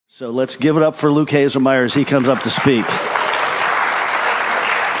So let's give it up for Luke Hazelmeyer as he comes up to speak.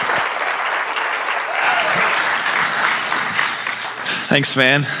 Thanks,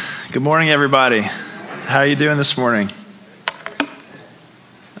 Van. Good morning, everybody. How are you doing this morning?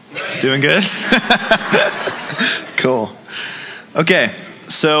 Doing good? Cool. Okay,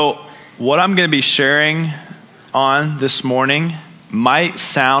 so what I'm going to be sharing on this morning might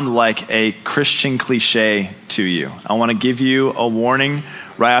sound like a Christian cliche to you. I want to give you a warning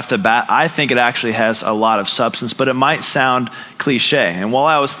right off the bat. I think it actually has a lot of substance, but it might sound cliche. And while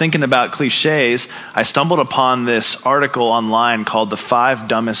I was thinking about cliches, I stumbled upon this article online called The 5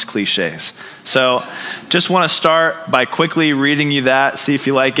 Dumbest Cliches. So just want to start by quickly reading you that, see if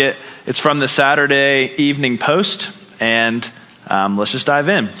you like it. It's from the Saturday Evening Post, and let's just dive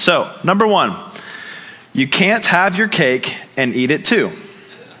in. So, number 1, you can't have your cake and eat it too.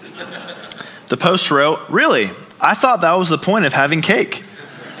 The Post wrote, "Really? I thought that was the point of having cake.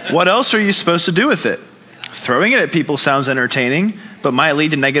 What else are you supposed to do with it? Throwing it at people sounds entertaining, but might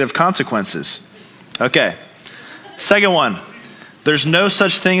lead to negative consequences." Okay. Second one, there's no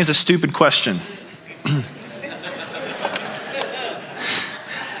such thing as a stupid question.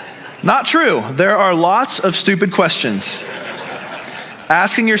 Not true. There are lots of stupid questions.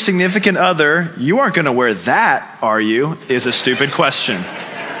 Asking your significant other, "You aren't going to wear that, are you?" is a stupid question.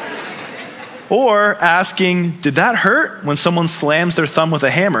 Or asking, "Did that hurt?" when someone slams their thumb with a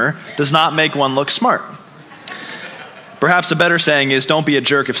hammer does not make one look smart. Perhaps a better saying is, don't be a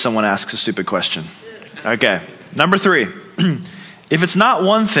jerk if someone asks a stupid question. Okay, number 3. If it's not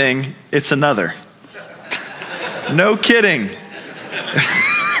one thing, it's another. No kidding.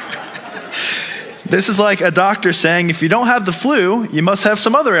 This is like a doctor saying, if you don't have the flu, you must have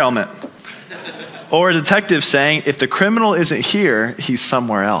some other ailment. Or a detective saying, if the criminal isn't here, he's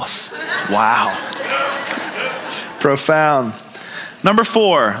somewhere else. Wow. Profound. Number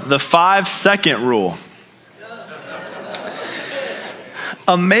 4, the 5-second rule.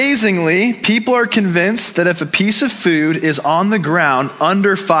 Amazingly, people are convinced that if a piece of food is on the ground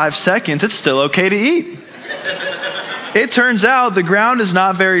under 5 seconds, it's still okay to eat. It turns out the ground is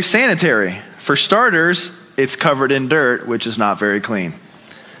not very sanitary. For starters, it's covered in dirt, which is not very clean.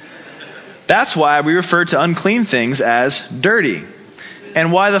 That's why we refer to unclean things as dirty.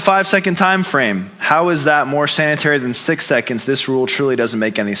 And why the 5-second time frame? How is that more sanitary than 6 seconds? This rule truly doesn't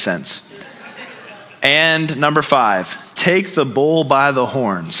make any sense. And number 5, take the bull by the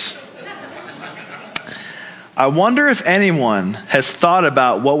horns. I wonder if anyone has thought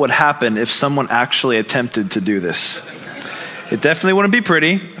about what would happen if someone actually attempted to do this. It definitely wouldn't be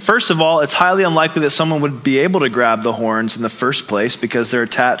pretty. First of all, it's highly unlikely that someone would be able to grab the horns in the first place because they're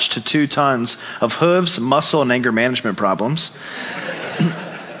attached to 2 tons of hooves, muscle, and anger management problems.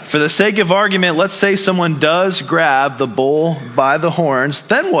 For the sake of argument, let's say someone does grab the bull by the horns.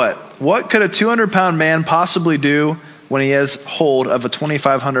 Then what? What could a 200-pound man possibly do when he has hold of a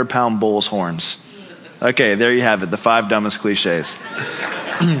 2,500-pound bull's horns? Okay, there you have it, the 5 dumbest cliches.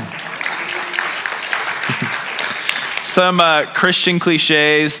 Some Christian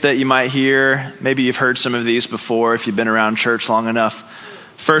cliches that you might hear. Maybe you've heard some of these before if you've been around church long enough.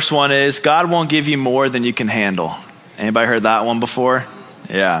 First one is, God won't give you more than you can handle. Anybody heard that one before?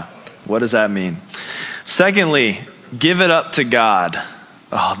 Yeah. What does that mean? Secondly, give it up to God.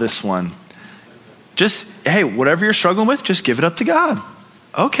 Oh, this one. Just, hey, whatever you're struggling with, just give it up to God.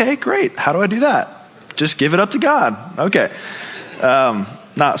 Okay, great. How do I do that? Just give it up to God. Okay.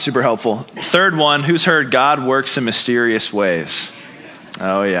 Not super helpful. Third one, who's heard God works in mysterious ways?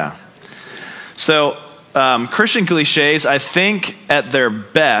 Oh, yeah. So, Christian cliches, I think at their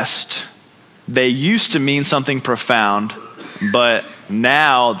best, they used to mean something profound, but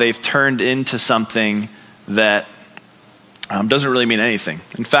now they've turned into something that doesn't really mean anything.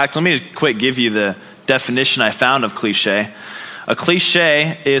 In fact, let me quick give you the definition I found of cliche. A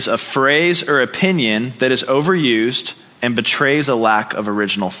cliche is a phrase or opinion that is overused and betrays a lack of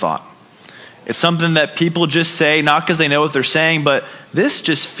original thought. It's something that people just say, not because they know what they're saying, but this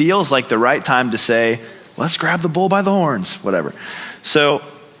just feels like the right time to say, let's grab the bull by the horns, whatever. So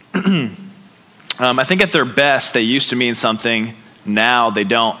I think at their best, they used to mean something. Now they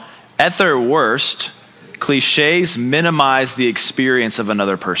don't. At their worst, cliches minimize the experience of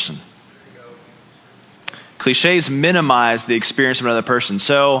another person. Cliches minimize the experience of another person.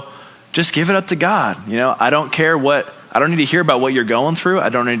 So just give it up to God. You know, I don't need to hear about what you're going through. I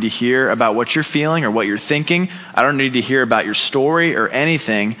don't need to hear about what you're feeling or what you're thinking. I don't need to hear about your story or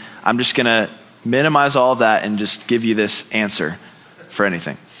anything. I'm just going to minimize all of that and just give you this answer for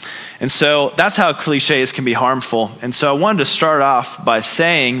anything. And so that's how cliches can be harmful. And so I wanted to start off by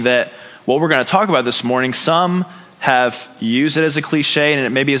saying that what we're going to talk about this morning, some have used it as a cliche, and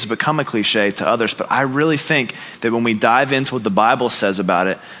it maybe has become a cliche to others, but I really think that when we dive into what the Bible says about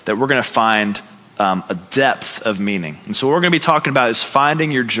it, that we're going to find a depth of meaning. And so what we're going to be talking about is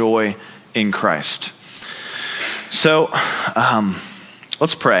finding your joy in Christ. So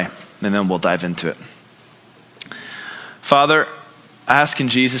let's pray, and then we'll dive into it. Father, I ask in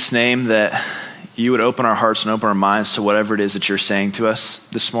Jesus' name that you would open our hearts and open our minds to whatever it is that you're saying to us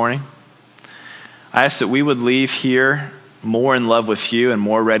this morning. I ask that we would leave here more in love with you and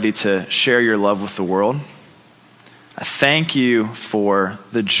more ready to share your love with the world. I thank you for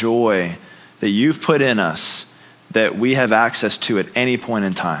the joy that you've put in us that we have access to at any point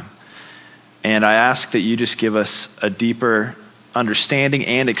in time. And I ask that you just give us a deeper understanding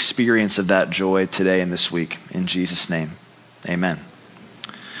and experience of that joy today and this week. In Jesus' name, amen.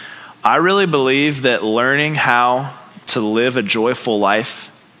 I really believe that learning how to live a joyful life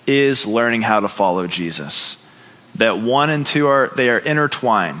is learning how to follow Jesus. That 1 and 2 are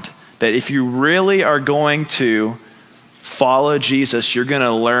intertwined. That if you really are going to follow Jesus, you're going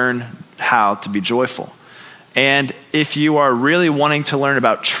to learn how to be joyful. And if you are really wanting to learn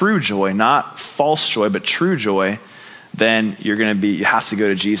about true joy, not false joy, but true joy, then you have to go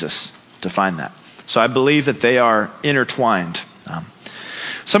to Jesus to find that. So I believe that they are intertwined.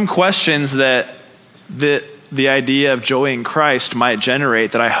 Some questions that the idea of joy in Christ might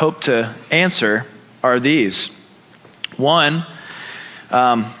generate that I hope to answer are these. One,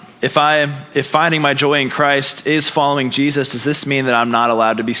 if finding my joy in Christ is following Jesus, does this mean that I'm not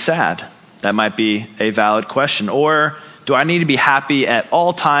allowed to be sad? That might be a valid question. Or do I need to be happy at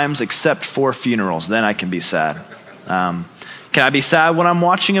all times except for funerals? Then I can be sad. Can I be sad when I'm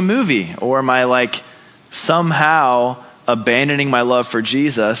watching a movie? Or am I somehow abandoning my love for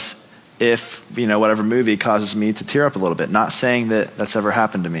Jesus if, whatever movie causes me to tear up a little bit? Not saying that that's ever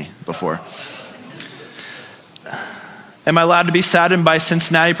happened to me before. Am I allowed to be saddened by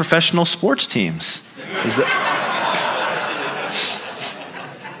Cincinnati professional sports teams?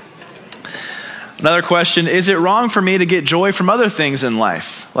 Another question, is it wrong for me to get joy from other things in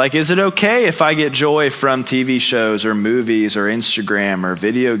life? Is it okay if I get joy from TV shows or movies or Instagram or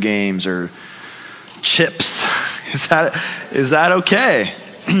video games or chips? Is that okay?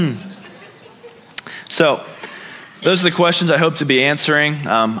 So, those are the questions I hope to be answering.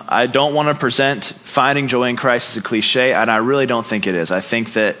 I don't want to present finding joy in Christ as a cliche, and I really don't think it is. I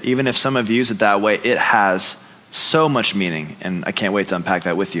think that even if some have used it that way, it has so much meaning, and I can't wait to unpack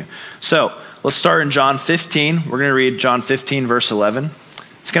that with you. So, let's start in John 15. We're going to read John 15, verse 11.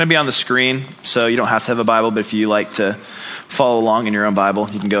 It's going to be on the screen, so you don't have to have a Bible, but if you like to follow along in your own Bible,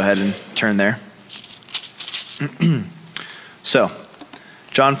 you can go ahead and turn there. So,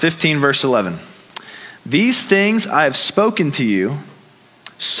 John 15, verse 11. These things I have spoken to you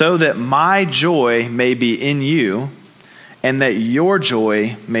so that my joy may be in you and that your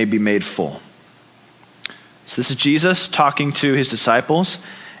joy may be made full. So this is Jesus talking to his disciples.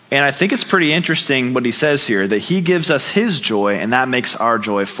 And I think it's pretty interesting what he says here, that he gives us his joy and that makes our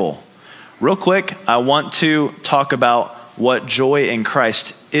joy full. Real quick, I want to talk about what joy in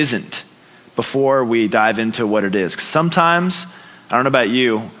Christ isn't before we dive into what it is. 'Cause sometimes, I don't know about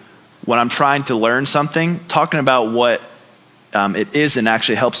you, when I'm trying to learn something, talking about what it isn't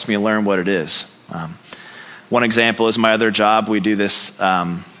actually helps me learn what it is. One example is my other job. We do this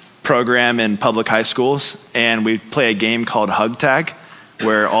program in public high schools, and we play a game called Hug Tag,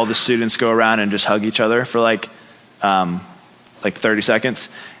 where all the students go around and just hug each other for like 30 seconds.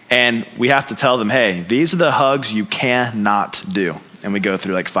 And we have to tell them, hey, these are the hugs you cannot do. And we go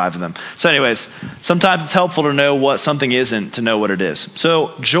through 5 of them. So anyways, sometimes it's helpful to know what something isn't to know what it is.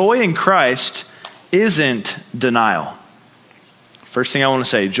 So joy in Christ isn't denial. First thing I want to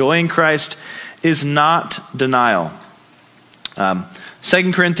say, joy in Christ is not denial.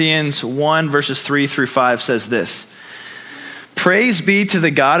 2 Corinthians 1 verses 3 through 5 says this. Praise be to the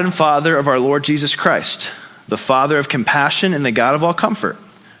God and Father of our Lord Jesus Christ, the Father of compassion and the God of all comfort,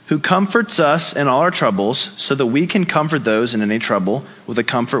 who comforts us in all our troubles so that we can comfort those in any trouble with the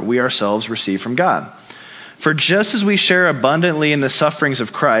comfort we ourselves receive from God. For just as we share abundantly in the sufferings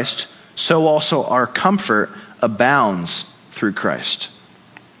of Christ, so also our comfort abounds through Christ.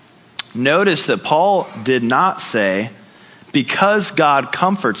 Notice that Paul did not say, because God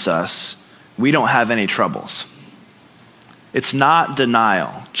comforts us, we don't have any troubles. It's not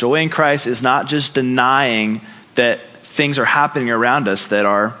denial. Joy in Christ is not just denying that things are happening around us that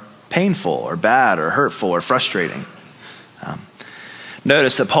are painful or bad or hurtful or frustrating.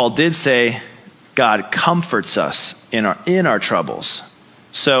 Notice that Paul did say God comforts us in our troubles.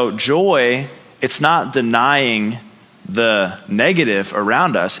 So joy, it's not denying the negative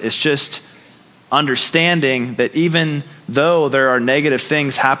around us. It's just understanding that even though there are negative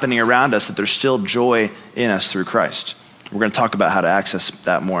things happening around us, that there's still joy in us through Christ. We're going to talk about how to access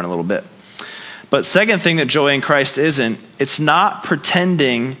that more in a little bit. But second thing that joy in Christ isn't, it's not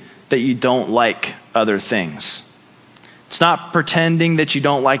pretending that you don't like other things. It's not pretending that you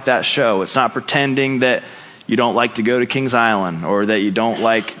don't like that show. It's not pretending that you don't like to go to Kings Island, or that you don't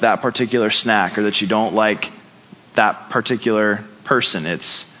like that particular snack, or that you don't like that particular person.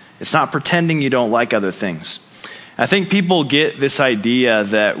 It's not pretending you don't like other things. I think people get this idea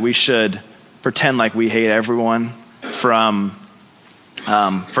that we should pretend like we hate everyone from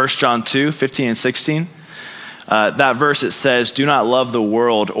 1 John 2, 15 and 16. That verse, it says, do not love the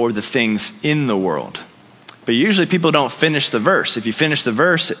world or the things in the world. But usually people don't finish the verse. If you finish the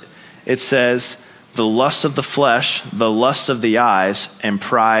verse, it says, the lust of the flesh, the lust of the eyes, and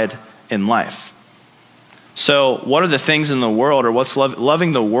pride in life. So what are the things in the world, or what's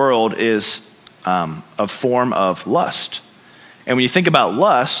loving the world is a form of lust. And when you think about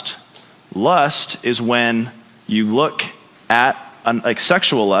lust is when you look at, like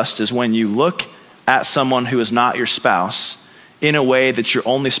sexual lust is when you look at someone who is not your spouse in a way that you're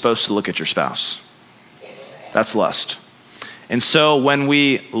only supposed to look at your spouse. That's lust. And so when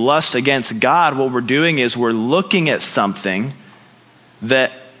we lust against God, what we're doing is we're looking at something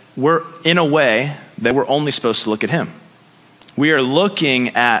that we're, in a way, that we're only supposed to look at him. We are looking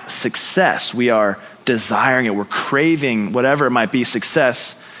at success. We are desiring it. We're craving whatever it might be,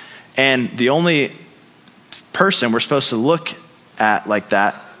 success. And the only person we're supposed to look at like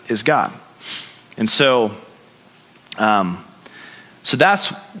that is God. And so that's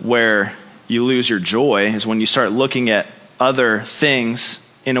where you lose your joy, is when you start looking at other things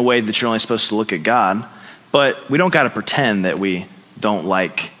in a way that you're only supposed to look at God. But we don't got to pretend that we don't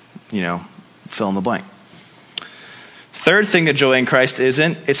like, fill in the blank. Third thing that joy in Christ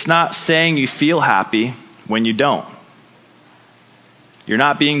isn't, it's not saying you feel happy when you don't. You're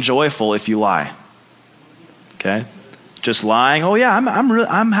not being joyful if you lie. Okay? Just lying, oh yeah,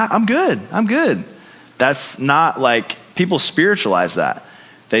 I'm good. That's not like, people spiritualize that.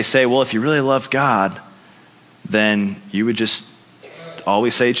 They say, well, if you really love God, then you would just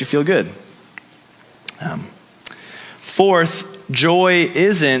always say that you feel good. Fourth, joy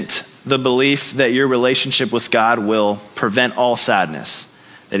isn't the belief that your relationship with God will prevent all sadness.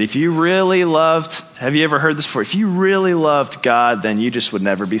 That if you really loved, have you ever heard this before? If you really loved God, then you just would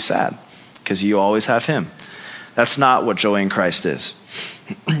never be sad because you always have him. That's not what joy in Christ is.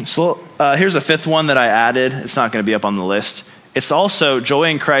 So here's a fifth one that I added. It's not going to be up on the list. It's also, joy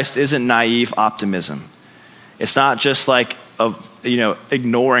in Christ isn't naive optimism. It's not just like,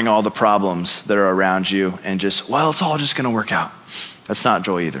 ignoring all the problems that are around you and just, well, it's all just going to work out. That's not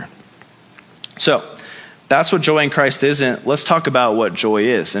joy either. So that's what joy in Christ isn't. Let's talk about what joy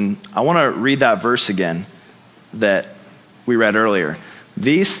is. And I want to read that verse again that we read earlier.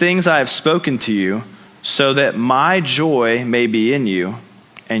 These things I have spoken to you so that my joy may be in you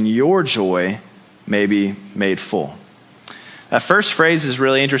and your joy may be made full. That first phrase is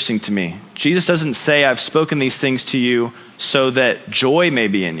really interesting to me. Jesus doesn't say, I've spoken these things to you so that joy may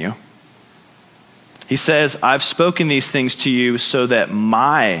be in you. He says, I've spoken these things to you so that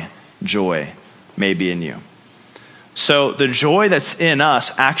my joy may be in you. So the joy that's in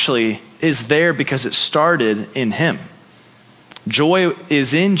us actually is there because it started in him. Joy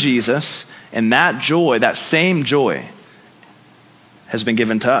is in Jesus, and that joy, that same joy, has been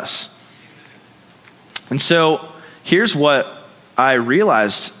given to us. And so here's what I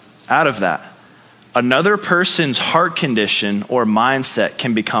realized out of that. Another person's heart condition or mindset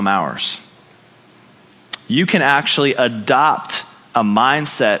can become ours. You can actually adopt a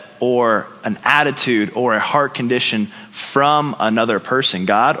mindset or an attitude or a heart condition from another person,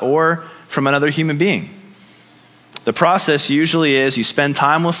 God, or from another human being. The process usually is you spend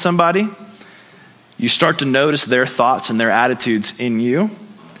time with somebody, you start to notice their thoughts and their attitudes in you,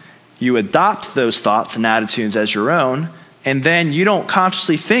 you adopt those thoughts and attitudes as your own, and then you don't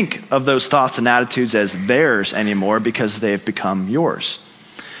consciously think of those thoughts and attitudes as theirs anymore because they've become yours.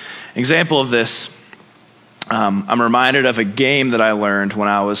 Example of this, I'm reminded of a game that I learned when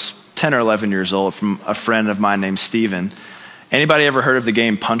I was 10 or 11 years old from a friend of mine named Steven. Anybody ever heard of the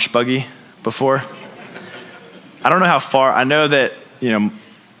game Punch Buggy before? I don't know how far, I know that,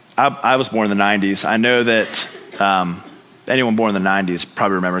 I was born in the 90s. I know that anyone born in the 90s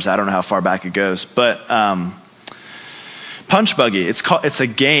probably remembers that. I don't know how far back it goes, but Punch Buggy, it's a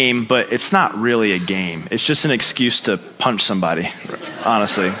game, but it's not really a game. It's just an excuse to punch somebody,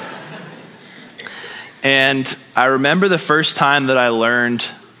 honestly. And I remember the first time that I learned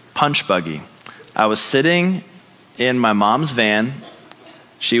Punch Buggy. I was sitting in my mom's van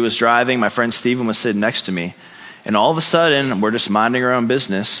She was driving. My friend Steven was sitting next to me. And all of a sudden, we're just minding our own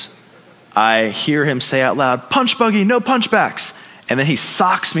business. I hear him say out loud, "Punch buggy, no punchbacks." And then he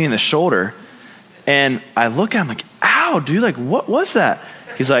socks me in the shoulder. And I look at him like, "Ow, dude, like, what was that?"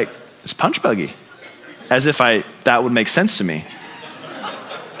 He's like, "It's punch buggy." As if that would make sense to me.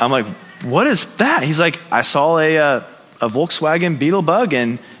 I'm like, "What is that?" He's like, "I saw a Volkswagen Beetle Bug,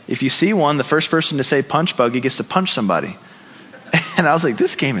 and if you see one, the first person to say punch buggy gets to punch somebody." And I was like,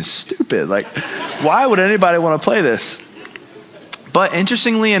 this game is stupid. Like, why would anybody want to play this? But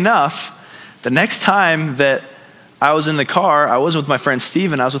interestingly enough, the next time that I was in the car, I wasn't with my friend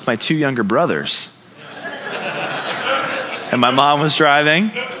Steven, I was with my 2 younger brothers. And my mom was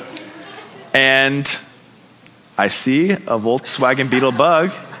driving, and I see a Volkswagen Beetle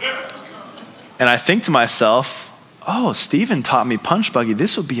Bug, and I think to myself, oh, Steven taught me punch buggy.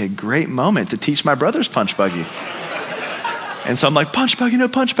 This would be a great moment to teach my brothers punch buggy. And so I'm like, "Punch buggy, no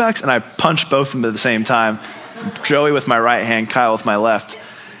punchbacks." And I punch both of them at the same time. Joey with my right hand, Kyle with my left.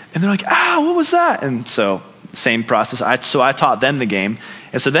 And they're like, "Ow, what was that?" And so same process. So I taught them the game.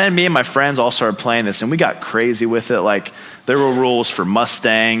 And so then me and my friends all started playing this, and we got crazy with it. Like, there were rules for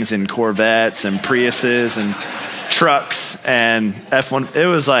Mustangs and Corvettes and Priuses and trucks and F1. It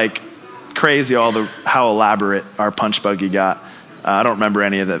was like crazy how elaborate our punch buggy got. I don't remember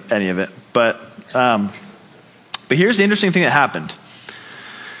any of it. But here's the interesting thing that happened.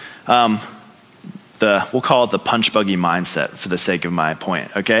 We'll call it the punch buggy mindset for the sake of my point,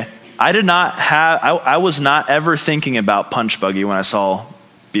 okay? I was not ever thinking about punch buggy when I saw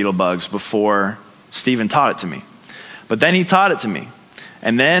beetle bugs before Steven taught it to me. But then he taught it to me.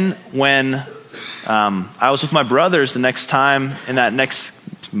 And then when I was with my brothers the next time, in that next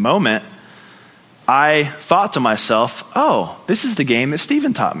moment, I thought to myself, oh, this is the game that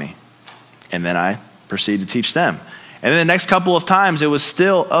Steven taught me. And then I proceeded to teach them. And then the next couple of times, it was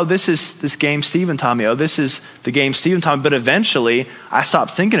still, oh, this is this game Steven taught me. Oh, this is the game Steven taught me. But eventually, I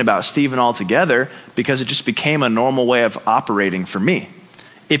stopped thinking about Steven altogether because it just became a normal way of operating for me.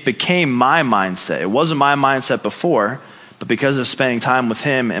 It became my mindset. It wasn't my mindset before, but because of spending time with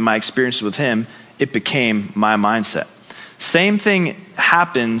him and my experiences with him, it became my mindset. Same thing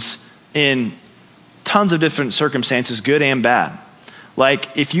happens in tons of different circumstances, good and bad. Like,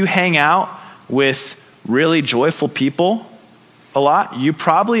 if you hang out with really joyful people a lot, you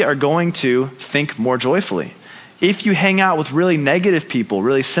probably are going to think more joyfully. If you hang out with really negative people,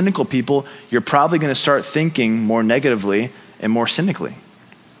 really cynical people, you're probably going to start thinking more negatively and more cynically.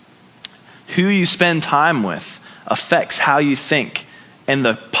 Who you spend time with affects how you think and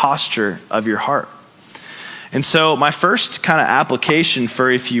the posture of your heart. And so my first kind of application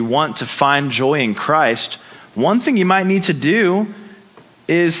for if you want to find joy in Christ, one thing you might need to do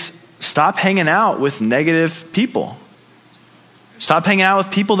is stop hanging out with negative people. Stop hanging out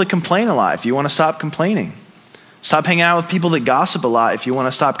with people that complain a lot if you want to stop complaining. Stop hanging out with people that gossip a lot if you want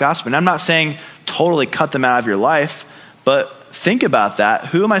to stop gossiping. I'm not saying totally cut them out of your life, but think about that.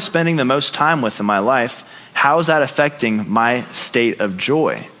 Who am I spending the most time with in my life? How is that affecting my state of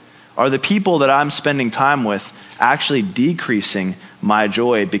joy? Are the people that I'm spending time with actually decreasing my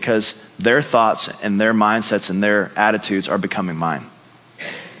joy because their thoughts and their mindsets and their attitudes are becoming mine?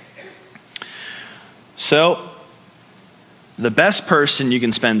 So, the best person you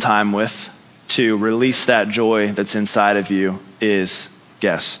can spend time with to release that joy that's inside of you is,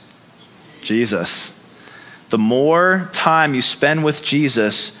 guess, Jesus. The more time you spend with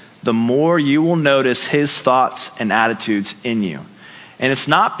Jesus, the more you will notice his thoughts and attitudes in you. And it's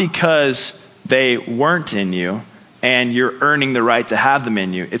not because they weren't in you and you're earning the right to have them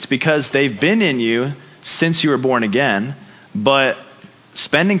in you. It's because they've been in you since you were born again, but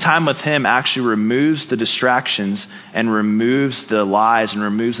spending time with him actually removes the distractions and removes the lies and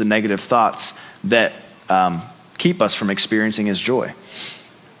removes the negative thoughts that keep us from experiencing his joy.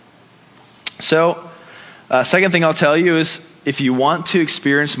 So, second thing I'll tell you is if you want to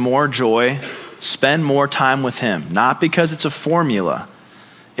experience more joy, spend more time with him. Not because it's a formula.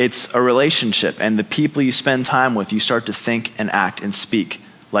 It's a relationship. And the people you spend time with, you start to think and act and speak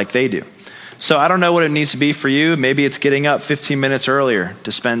like they do. So I don't know what it needs to be for you. Maybe it's getting up 15 minutes earlier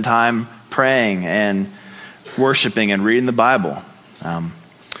to spend time praying and worshiping and reading the Bible.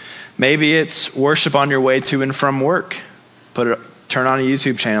 Maybe it's worship on your way to and from work. Turn on a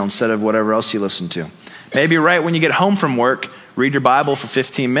YouTube channel instead of whatever else you listen to. Maybe right when you get home from work, read your Bible for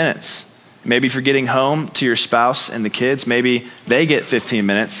 15 minutes. Maybe if you're getting home to your spouse and the kids, maybe they get 15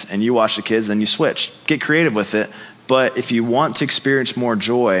 minutes and you watch the kids, then you switch. Get creative with it. But if you want to experience more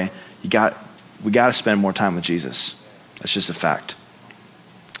joy, we got to spend more time with Jesus. That's just a fact.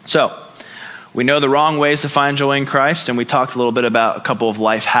 So, We know the wrong ways to find joy in Christ, and we talked a little bit about a couple of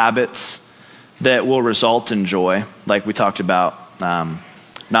life habits that will result in joy, like we talked about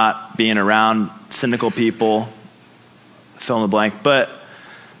not being around cynical people, fill in the blank. But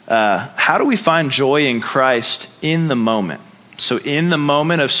how do we find joy in Christ in the moment? So in the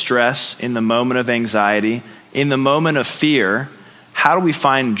moment of stress, in the moment of anxiety, in the moment of fear, how do we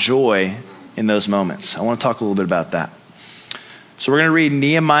find joy in those moments? I want to talk a little bit about that. So we're going to read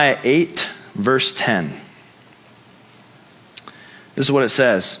Nehemiah 8, verse 10. This is what it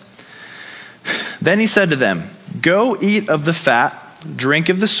says. Then he said to them, "Go eat of the fat, drink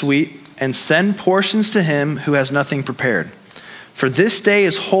of the sweet, and send portions to him who has nothing prepared. For this day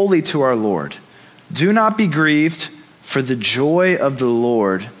is holy to our Lord. Do not be grieved, for the joy of the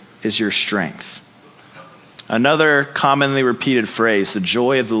Lord is your strength." Another commonly repeated phrase, the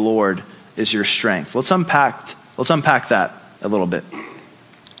joy of the Lord is your strength. Let's unpack that a little bit.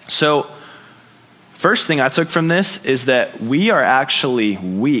 So, first thing I took from this is that we are actually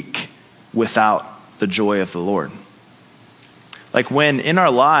weak without the joy of the Lord. Like when in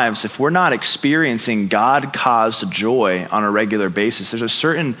our lives, if we're not experiencing God-caused joy on a regular basis, there's a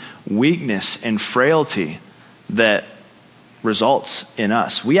certain weakness and frailty that results in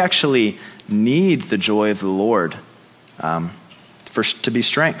us. We actually need the joy of the Lord to be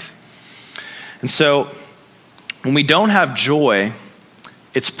strength. And so when we don't have joy,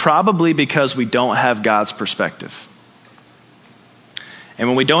 it's probably because we don't have God's perspective. And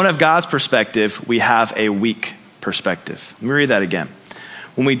when we don't have God's perspective, we have a weak perspective. Let me read that again.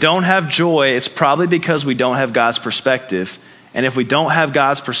 When we don't have joy, it's probably because we don't have God's perspective. And if we don't have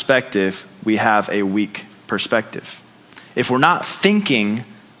God's perspective, we have a weak perspective. If we're not thinking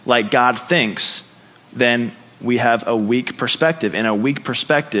like God thinks, then we have a weak perspective. And a weak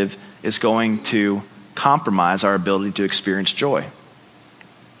perspective is going to compromise our ability to experience joy.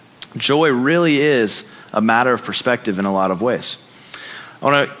 Joy really is a matter of perspective in a lot of ways. I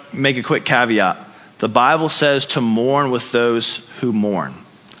want to make a quick caveat. The Bible says to mourn with those who mourn.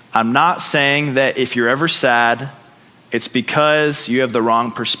 I'm not saying that if you're ever sad, it's because you have the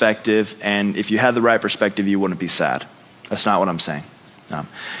wrong perspective, and if you had the right perspective, you wouldn't be sad. That's not what I'm saying.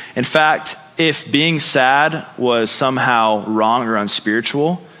 In fact, if being sad was somehow wrong or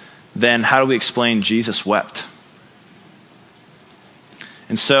unspiritual, then how do we explain Jesus wept?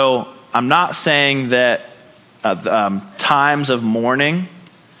 And so I'm not saying that times of mourning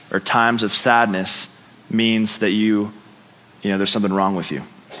or times of sadness means that there's something wrong with you.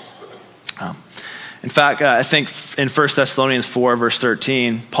 In fact, I think in 1 Thessalonians 4, verse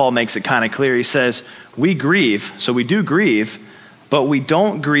 13, Paul makes it kind of clear. He says, we grieve, so we do grieve, but we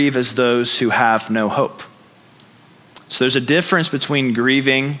don't grieve as those who have no hope. So there's a difference between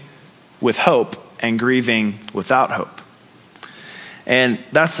grieving with hope and grieving without hope. And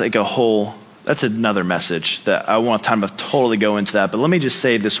that's that's another message that I won't have time to totally go into that, but let me just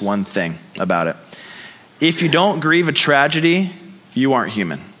say this one thing about it. If you don't grieve a tragedy, you aren't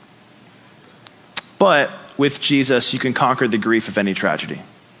human. But with Jesus, you can conquer the grief of any tragedy.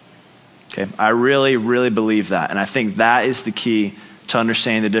 Okay, I really, really believe that. And I think that is the key to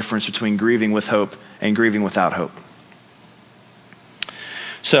understanding the difference between grieving with hope and grieving without hope.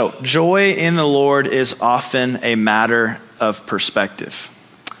 So, joy in the Lord is often a matter of perspective.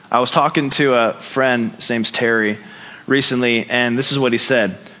 I was talking to a friend, his name's Terry, recently, and this is what he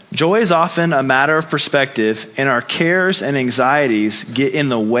said. Joy is often a matter of perspective, and our cares and anxieties get in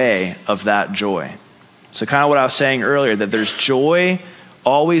the way of that joy. So kind of what I was saying earlier, that there's joy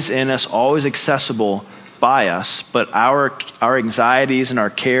always in us, always accessible by us, but our anxieties and our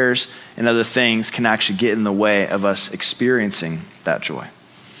cares and other things can actually get in the way of us experiencing that joy.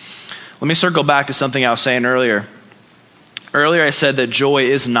 Let me circle back to something I was saying earlier. Earlier I said that joy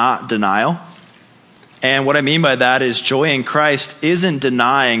is not denial. And what I mean by that is joy in Christ isn't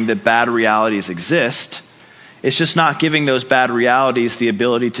denying that bad realities exist. It's just not giving those bad realities the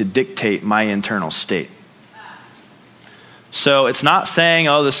ability to dictate my internal state. So it's not saying,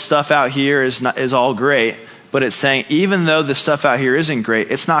 oh, the stuff out here is all great, but it's saying even though the stuff out here isn't great,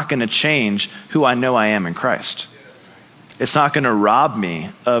 it's not going to change who I know I am in Christ. It's not going to rob me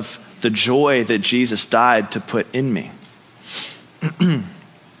of the joy that Jesus died to put in me.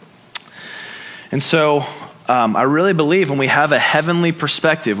 And so I really believe when we have a heavenly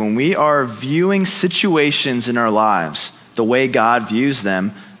perspective, when we are viewing situations in our lives the way God views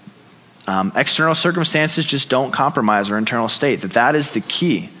them, external circumstances just don't compromise our internal state. That is the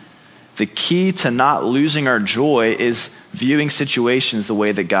key. The key to not losing our joy is viewing situations the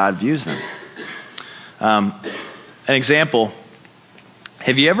way that God views them. An example,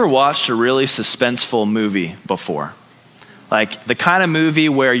 have you ever watched a really suspenseful movie before? Like the kind of movie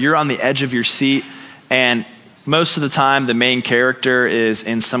where you're on the edge of your seat and most of the time the main character is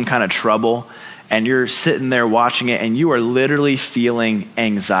in some kind of trouble and you're sitting there watching it and you are literally feeling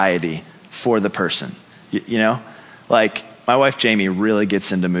anxiety for the person. You know? Like my wife Jamie really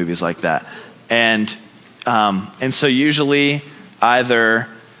gets into movies like that. And so usually either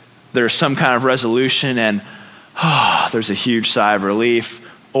there's some kind of resolution and there's a huge sigh of relief,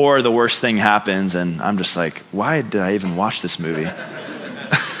 or the worst thing happens and I'm just like, why did I even watch this movie?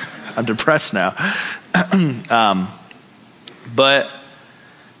 I'm depressed now. But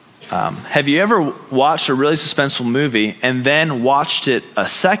have you ever watched a really suspenseful movie and then watched it a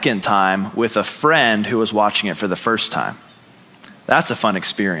second time with a friend who was watching it for the first time? That's a fun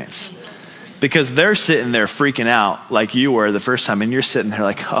experience. Because they're sitting there freaking out like you were the first time, and you're sitting there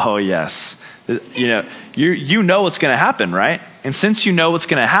like, oh yes. You know what's going to happen, right? And since you know what's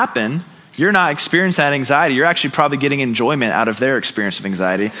going to happen, you're not experiencing that anxiety. You're actually probably getting enjoyment out of their experience of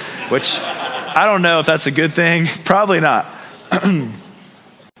anxiety, which I don't know if that's a good thing. Probably not.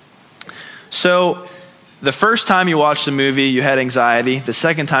 So the first time you watched the movie, you had anxiety. The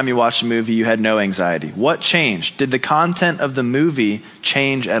second time you watched the movie, you had no anxiety. What changed? Did the content of the movie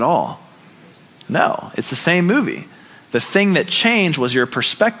change at all? No, it's the same movie. The thing that changed was your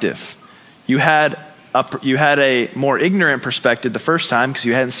perspective. You had a more ignorant perspective the first time because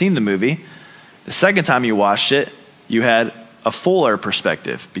you hadn't seen the movie. The second time you watched it, you had a fuller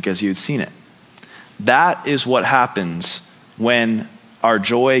perspective because you'd seen it. That is what happens when our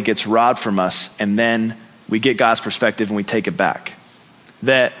joy gets robbed from us and then we get God's perspective and we take it back.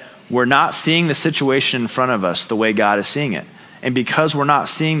 That we're not seeing the situation in front of us the way God is seeing it. And because we're not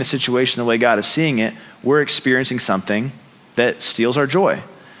seeing the situation the way God is seeing it, we're experiencing something that steals our joy.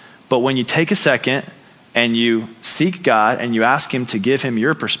 But when you take a second and you seek God and you ask him to give him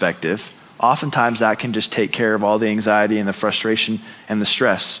your perspective, oftentimes that can just take care of all the anxiety and the frustration and the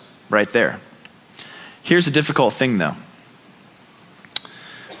stress right there. Here's a difficult thing though.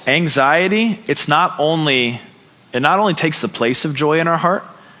 Anxiety, it not only takes the place of joy in our heart,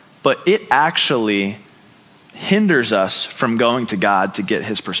 but it actually hinders us from going to God to get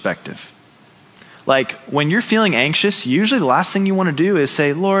his perspective. Like when you're feeling anxious, usually the last thing you want to do is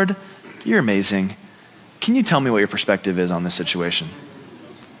say, Lord, you're amazing. Can you tell me what your perspective is on this situation?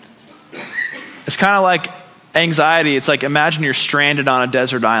 It's kind of like anxiety. It's like imagine you're stranded on a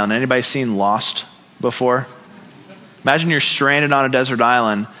desert island. Anybody seen Lost before? Imagine you're stranded on a desert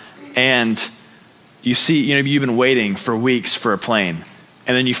island and you see, you've been waiting for weeks for a plane.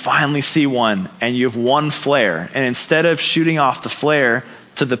 And then you finally see one and you have one flare. And instead of shooting off the flare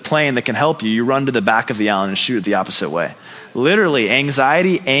to the plane that can help you, you run to the back of the island and shoot it the opposite way. Literally,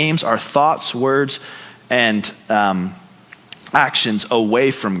 anxiety aims our thoughts, words, and actions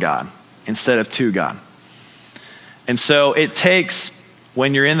away from God instead of to God. And so it takes,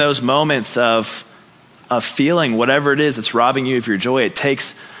 when you're in those moments of feeling whatever it is that's robbing you of your joy, it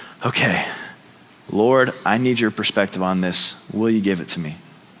takes, okay, Lord, I need your perspective on this. Will you give it to me?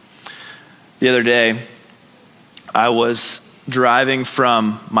 The other day, I was driving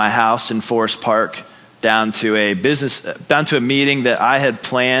from my house in Forest Park down to a meeting that I had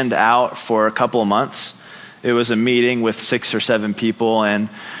planned out for a couple of months. It was a meeting with 6 or 7 people, and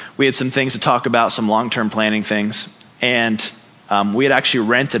we had some things to talk about, some long-term planning things. And we had actually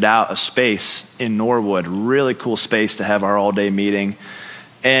rented out a space in Norwood, really cool space to have our all-day meeting.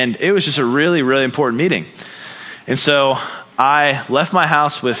 And it was just a really, really important meeting. And so I left my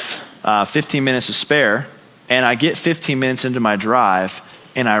house with 15 minutes to spare, and I get 15 minutes into my drive,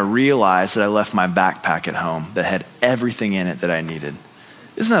 and I realize that I left my backpack at home that had everything in it that I needed.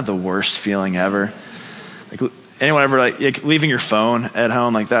 Isn't that the worst feeling ever? Like, anyone ever like leaving your phone at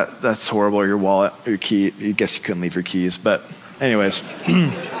home like that? That's horrible. Or your wallet, or your key. I guess you couldn't leave your keys, but anyways.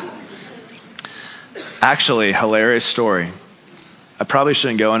 Actually, hilarious story. I probably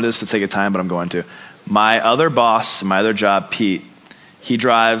shouldn't go into this for the sake of time, but I'm going to. My other boss, my other job, Pete, he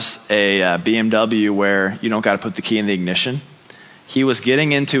drives a BMW where you don't got to put the key in the ignition. He was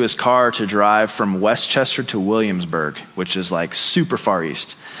getting into his car to drive from Westchester to Williamsburg, which is like super far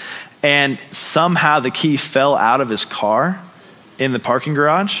east. And somehow the key fell out of his car in the parking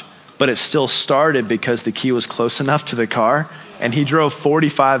garage, but it still started because the key was close enough to the car. And he drove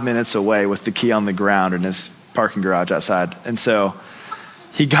 45 minutes away with the key on the ground in his parking garage outside. And so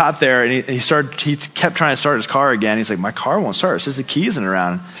he got there and he kept trying to start his car again. He's like, my car won't start. It says the key isn't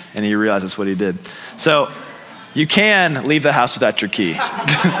around. And he realized that's what he did. So you can leave the house without your key.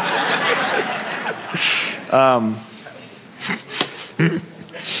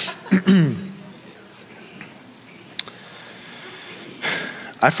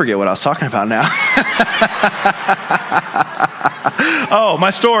 I forget what I was talking about now. Oh,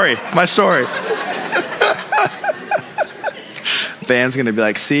 my story. Van's going to be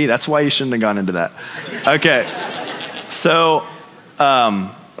like, see, that's why you shouldn't have gone into that. Okay. So I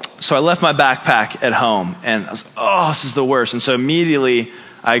left my backpack at home, and I was, this is the worst. And so immediately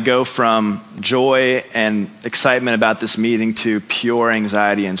I go from joy and excitement about this meeting to pure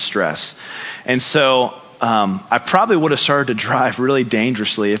anxiety and stress. And so I probably would have started to drive really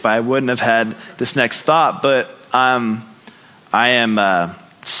dangerously if I wouldn't have had this next thought. But I am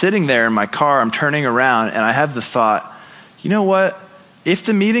sitting there in my car, I'm turning around, and I have the thought, you know what? If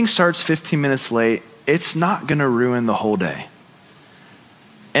the meeting starts 15 minutes late, it's not going to ruin the whole day.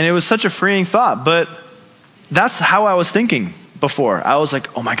 And it was such a freeing thought, but that's how I was thinking before. I was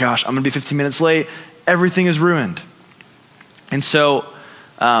like, oh my gosh, I'm going to be 15 minutes late. Everything is ruined. And so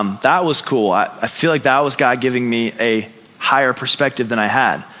that was cool. I feel like that was God giving me a higher perspective than I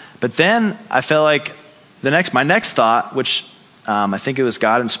had. But then I felt like my next thought, which I think it was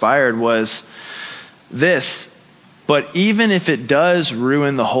God inspired, was this. But even if it does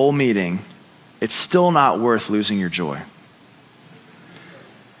ruin the whole meeting, it's still not worth losing your joy.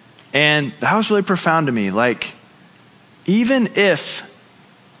 And that was really profound to me. Like, even if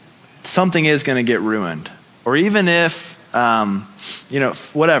something is going to get ruined, or even if,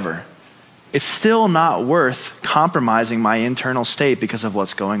 whatever, it's still not worth compromising my internal state because of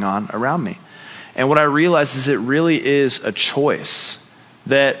what's going on around me. And what I realized is it really is a choice,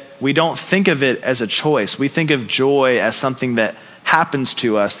 that we don't think of it as a choice. We think of joy as something that happens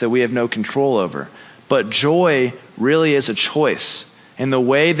to us that we have no control over. But joy really is a choice. And the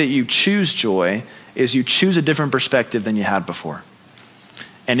way that you choose joy is you choose a different perspective than you had before.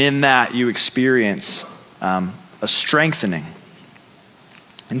 And in that, you experience a strengthening.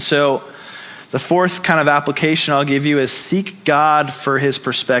 And so the fourth kind of application I'll give you is seek God for his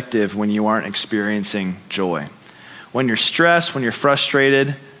perspective when you aren't experiencing joy. When you're stressed, when you're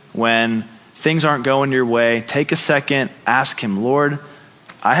frustrated, when things aren't going your way, take a second, ask him, Lord,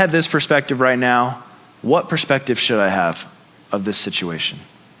 I have this perspective right now. What perspective should I have of this situation?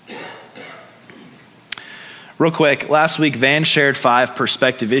 Real quick, last week Van shared 5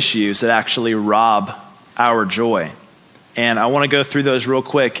 perspective issues that actually rob our joy. And I want to go through those real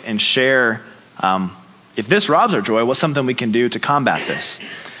quick and share, if this robs our joy, what's something we can do to combat this?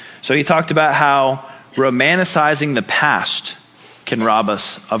 So he talked about how romanticizing the past can rob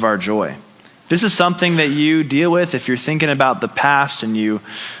us of our joy. This is something that you deal with if you're thinking about the past and you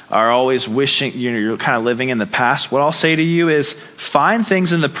are always wishing, you're kind of living in the past. What I'll say to you is find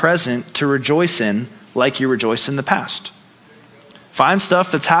things in the present to rejoice in like you rejoice in the past. Find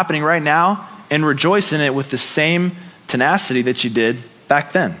stuff that's happening right now and rejoice in it with the same tenacity that you did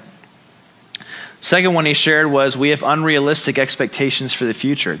back then. Second one he shared was we have unrealistic expectations for the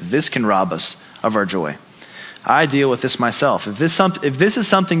future. This can rob us of our joy. I deal with this myself. If this is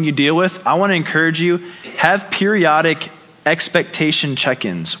something you deal with, I want to encourage you, have periodic expectation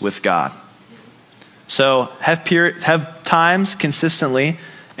check-ins with God. So have times consistently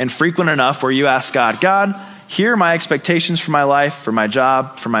and frequent enough where you ask God, God, here are my expectations for my life, for my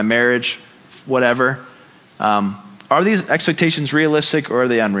job, for my marriage, whatever. Are these expectations realistic or are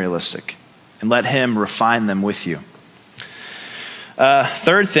they unrealistic? And let him refine them with you.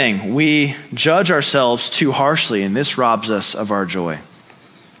 Third thing, we judge ourselves too harshly, and this robs us of our joy.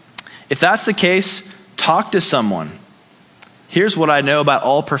 If that's the case, talk to someone. Here's what I know about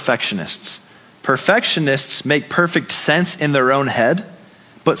all perfectionists. Perfectionists make perfect sense in their own head,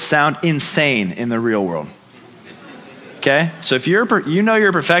 but sound insane in the real world. Okay? So if you're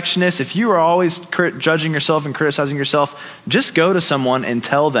a perfectionist, if you are always judging yourself and criticizing yourself, just go to someone and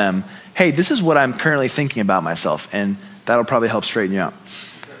tell them, hey, this is what I'm currently thinking about myself, and that'll probably help straighten you out.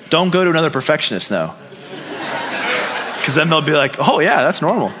 Don't go to another perfectionist, though. Because then they'll be like, oh yeah, that's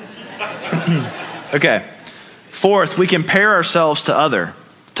normal. Okay. Fourth, we compare ourselves to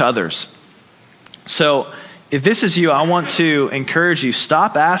others. So if this is you, I want to encourage you,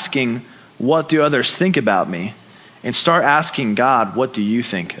 stop asking, what do others think about me? And start asking God, what do you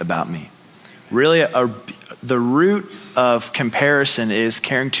think about me? Really, the root of comparison is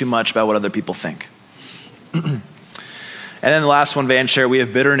caring too much about what other people think. And then the last one, Van shared, we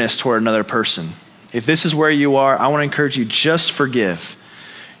have bitterness toward another person. If this is where you are, I want to encourage you, just forgive.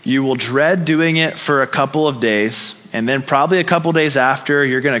 You will dread doing it for a couple of days, and then probably a couple days after,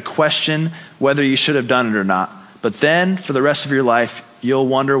 you're going to question whether you should have done it or not. But then, for the rest of your life, you'll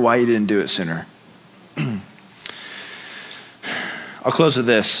wonder why you didn't do it sooner. I'll close with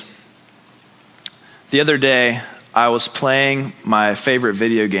this. The other day, I was playing my favorite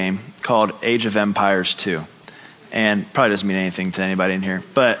video game called Age of Empires 2. And probably doesn't mean anything to anybody in here,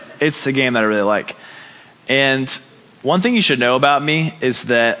 but it's a game that I really like. And one thing you should know about me is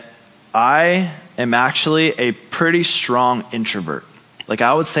that I am actually a pretty strong introvert. Like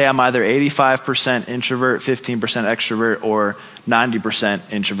I would say I'm either 85% introvert, 15% extrovert, or 90%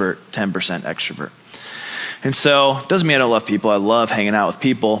 introvert, 10% extrovert. And so it doesn't mean I don't love people. I love hanging out with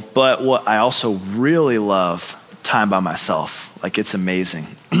people. But what I also really love, time by myself. Like it's amazing.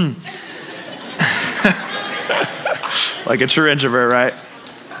 Like a true introvert, right?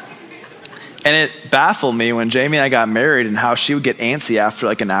 And it baffled me when Jamie and I got married and how she would get antsy after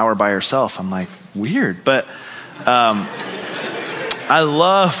like an hour by herself. I'm like, weird. But I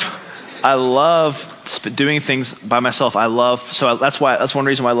love doing things by myself. That's one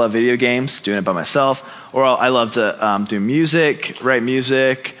reason why I love video games, doing it by myself. Or I love to do music, write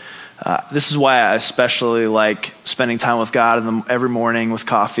music. This is why I especially like spending time with God every morning with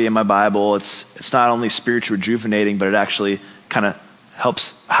coffee and my Bible. It's not only spiritually rejuvenating, but it actually kind of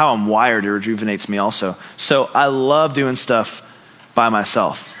helps how I'm wired. It rejuvenates me also. So I love doing stuff by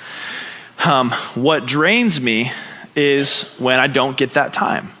myself. What drains me is when I don't get that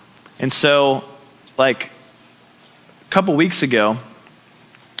time. And so like a couple weeks ago,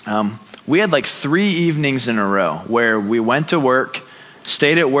 we had like 3 evenings in a row where we went to work,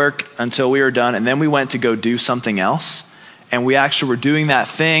 stayed at work until we were done, and then we went to go do something else. And we actually were doing that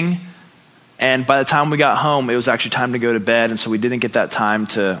thing, and by the time we got home, it was actually time to go to bed, and so we didn't get that time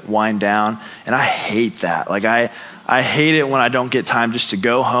to wind down. And I hate that. Like I hate it when I don't get time just to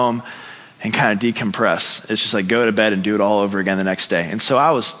go home and kind of decompress. It's just like go to bed and do it all over again the next day. And so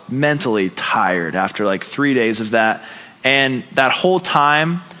I was mentally tired after like 3 days of that. And that whole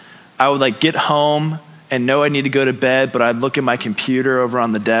time, I would like get home and know I need to go to bed, but I'd look at my computer over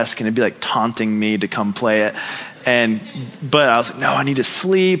on the desk and it'd be like taunting me to come play it. But I was like, no, I need to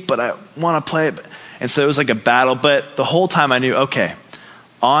sleep, but I want to play it. And so it was like a battle. But the whole time I knew, okay,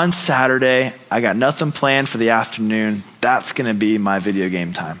 on Saturday, I got nothing planned for the afternoon. That's going to be my video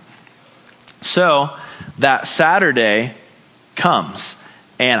game time. So that Saturday comes,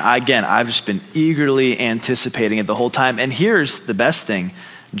 and I've just been eagerly anticipating it the whole time. And here's the best thing.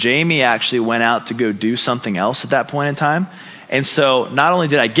 Jamie actually went out to go do something else at that point in time. And so not only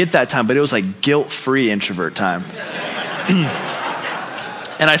did I get that time, but it was like guilt-free introvert time.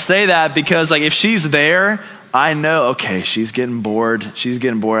 And I say that because like if she's there, I know, okay, she's getting bored.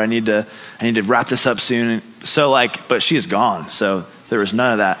 I need to wrap this up soon. So like, but she is gone. So there was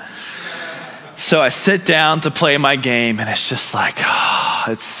none of that. So I sit down to play my game, and it's just like,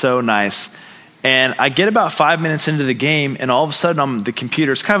 it's so nice. And I get about 5 minutes into the game, and all of a sudden, the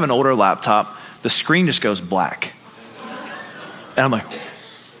computer, it's kind of an older laptop, the screen just goes black. And I'm like,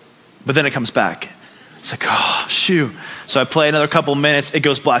 but then it comes back. It's like, oh, shoot. So I play another couple minutes, it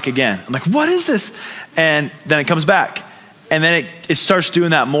goes black again. I'm like, what is this? And then it comes back. And then it starts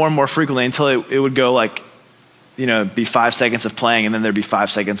doing that more and more frequently until it would go like, be 5 seconds of playing, and then there'd be 5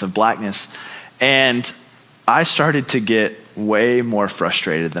 seconds of blackness. And I started to get way more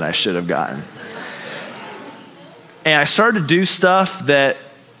frustrated than I should have gotten. And I started to do stuff that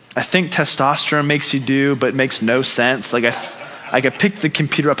I think testosterone makes you do, but makes no sense. Like I picked the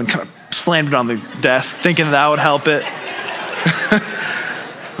computer up and kind of slammed it on the desk, thinking that would help it.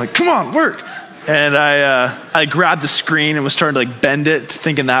 Like, come on, work. And I grabbed the screen and was starting to like bend it,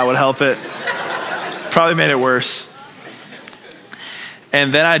 thinking that would help it. Probably made it worse.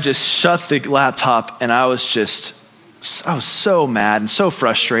 And then I just shut the laptop, and I was so mad and so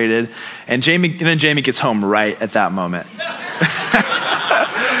frustrated. And then Jamie gets home right at that moment.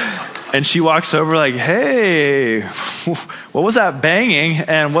 And she walks over like, hey, what was that banging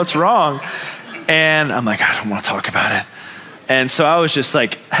and what's wrong? And I'm like, I don't want to talk about it. And so I was just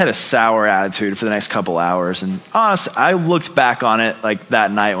like, I had a sour attitude for the next couple hours. And honestly, I looked back on it like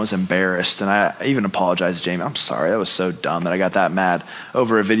that night and was embarrassed. And I even apologized to Jamie. I'm sorry, that was so dumb that I got that mad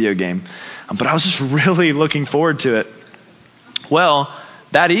over a video game. But I was just really looking forward to it. Well,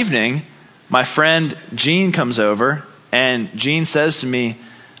 that evening, my friend Gene comes over, and Gene says to me,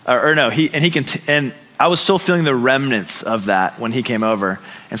 and I was still feeling the remnants of that when he came over.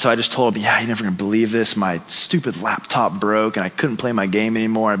 And so I just told him, you're never going to believe this. My stupid laptop broke and I couldn't play my game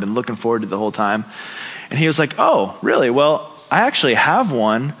anymore. I've been looking forward to it the whole time. And he was like, oh, really? Well, I actually have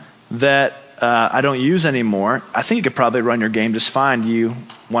one that I don't use anymore. I think it could probably run your game just fine. Do you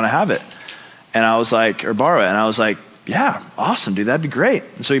want to have it? And I was like, or borrow it. And I was like, yeah, awesome, dude. That'd be great.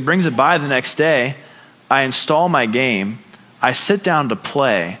 And so he brings it by the next day. I install my game. I sit down to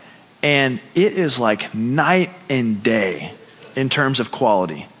play. And it is like night and day in terms of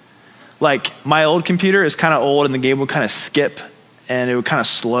quality. Like my old computer is kind of old and the game would kind of skip and it would kind of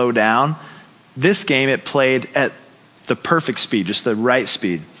slow down. This game, it played at the perfect speed, just the right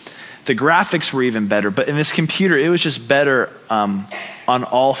speed. The graphics were even better. But in this computer, it was just better on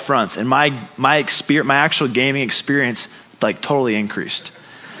all fronts. And my actual gaming experience like totally increased.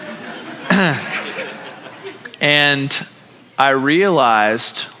 And I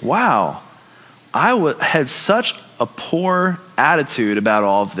realized, wow, I had such a poor attitude about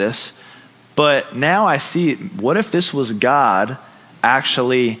all of this. But now I see, what if this was God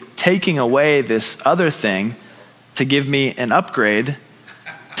actually taking away this other thing to give me an upgrade,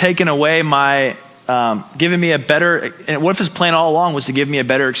 taking away my, giving me a better, and what if his plan all along was to give me a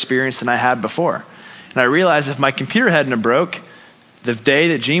better experience than I had before? And I realized if my computer hadn't have broke the day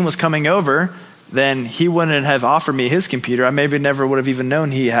that Gene was coming over, then he wouldn't have offered me his computer. I maybe never would have even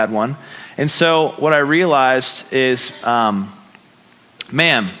known he had one. And so what I realized is, I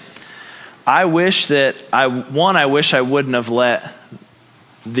wish I wouldn't have let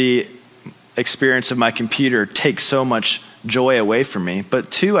the experience of my computer take so much joy away from me. But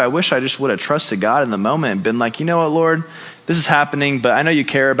two, I wish I just would have trusted God in the moment and been like, you know what, Lord, this is happening, but I know you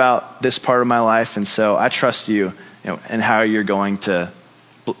care about this part of my life, and so I trust you, and how you're going to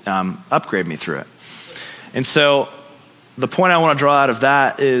upgrade me through it. And so the point I want to draw out of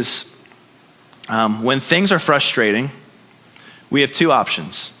that is when things are frustrating, we have two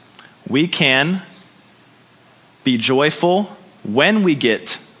options. We can be joyful when we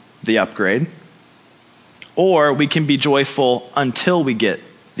get the upgrade, or we can be joyful until we get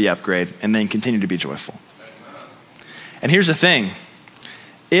the upgrade and then continue to be joyful. And here's the thing.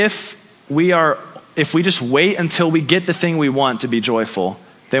 If we just wait until we get the thing we want to be joyful,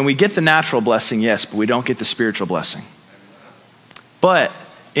 then we get the natural blessing, yes, but we don't get the spiritual blessing. But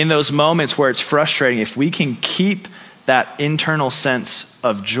in those moments where it's frustrating, if we can keep that internal sense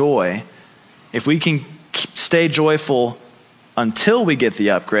of joy, if we can stay joyful until we get the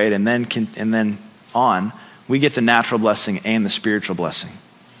upgrade and then on, we get the natural blessing and the spiritual blessing.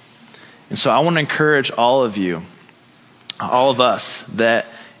 And so I want to encourage all of you, all of us, that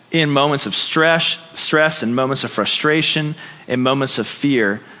in moments of stress and moments of frustration, in moments of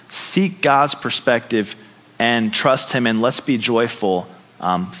fear, seek God's perspective and trust him, and let's be joyful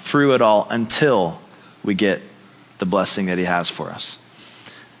through it all until we get the blessing that he has for us.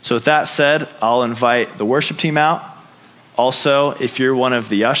 So with that said, I'll invite the worship team out. Also, if you're one of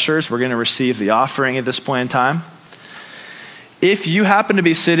the ushers, we're going to receive the offering at this point in time. If you happen to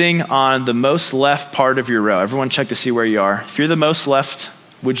be sitting on the most left part of your row, everyone check to see where you are. If you're the most left,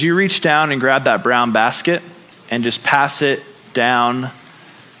 would you reach down and grab that brown basket and just pass it down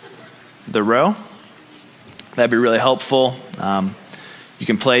the row? That'd be really helpful. You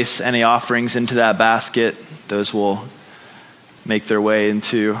can place any offerings into that basket. Those will make their way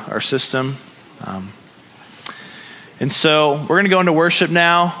into our system. And so we're going to go into worship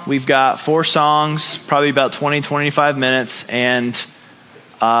now. We've got 4 songs, probably about 20, 25 minutes. And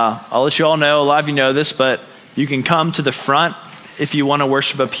I'll let you all know, a lot of you know this, but you can come to the front if you want to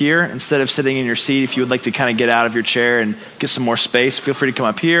worship up here instead of sitting in your seat. If you would like to kind of get out of your chair and get some more space, feel free to come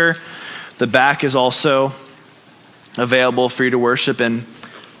up here. The back is also available for you to worship. And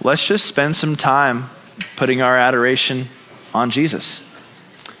let's just spend some time putting our adoration on Jesus.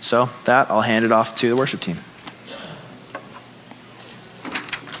 So that, I'll hand it off to the worship team.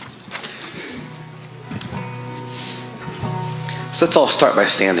 So let's all start by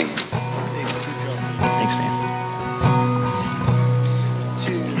standing. Thanks, man.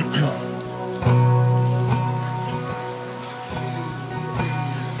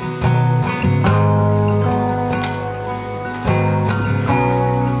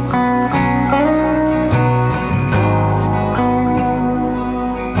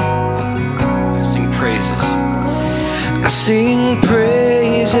 I sing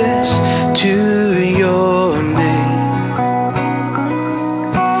praises to your name,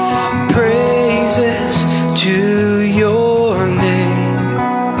 praises to your name,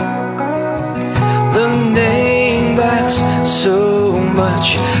 the name that's so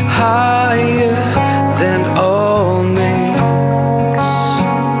much higher than all names.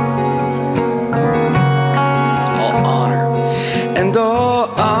 All honor and all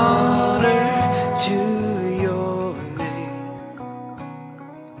honor to your name.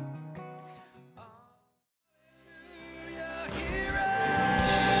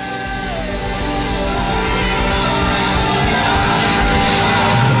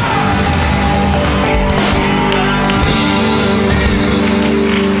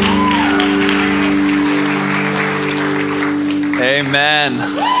 Amen.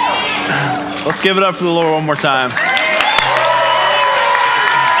 Let's give it up for the Lord one more time.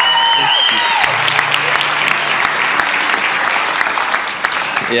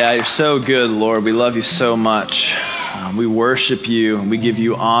 Yeah, you're so good, Lord. We love you so much. We worship you and we give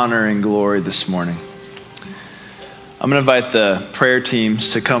you honor and glory this morning. I'm going to invite the prayer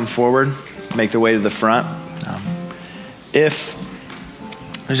teams to come forward, make their way to the front. If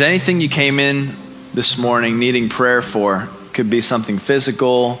there's anything you came in this morning needing prayer for, could be something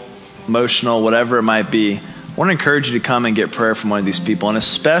physical, emotional, whatever it might be, I want to encourage you to come and get prayer from one of these people, and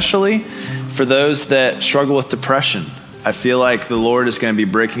especially for those that struggle with depression. I feel like the Lord is going to be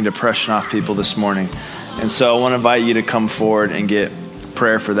breaking depression off people this morning. And so I want to invite you to come forward and get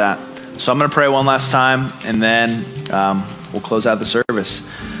prayer for that. So I'm going to pray one last time, and then we'll close out the service.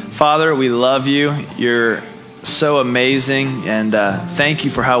 Father, we love you. You're so amazing, and thank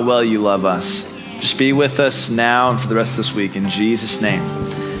you for how well you love us. Just be with us now and for the rest of this week. In Jesus' name,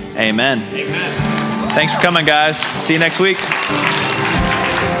 amen. Amen. Thanks for coming, guys. See you next week.